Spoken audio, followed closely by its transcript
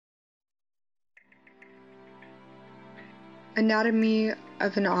Anatomy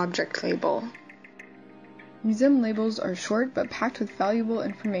of an object label. Museum labels are short but packed with valuable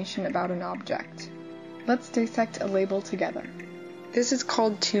information about an object. Let's dissect a label together. This is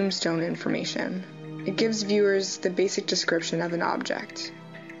called tombstone information. It gives viewers the basic description of an object.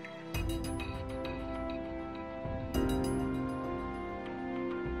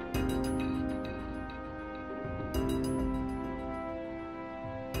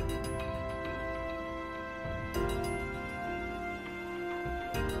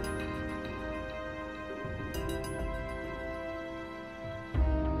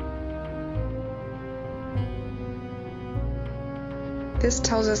 This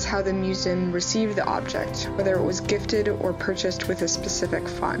tells us how the museum received the object, whether it was gifted or purchased with a specific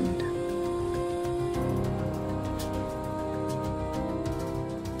fund.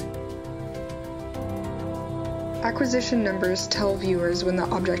 Acquisition numbers tell viewers when the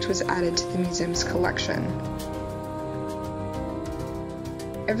object was added to the museum's collection.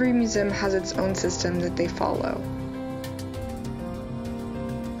 Every museum has its own system that they follow.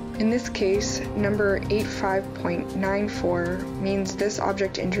 In this case, number 85.94 means this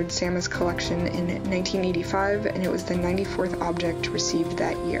object entered SAMA's collection in 1985 and it was the 94th object received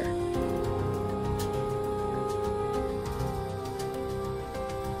that year.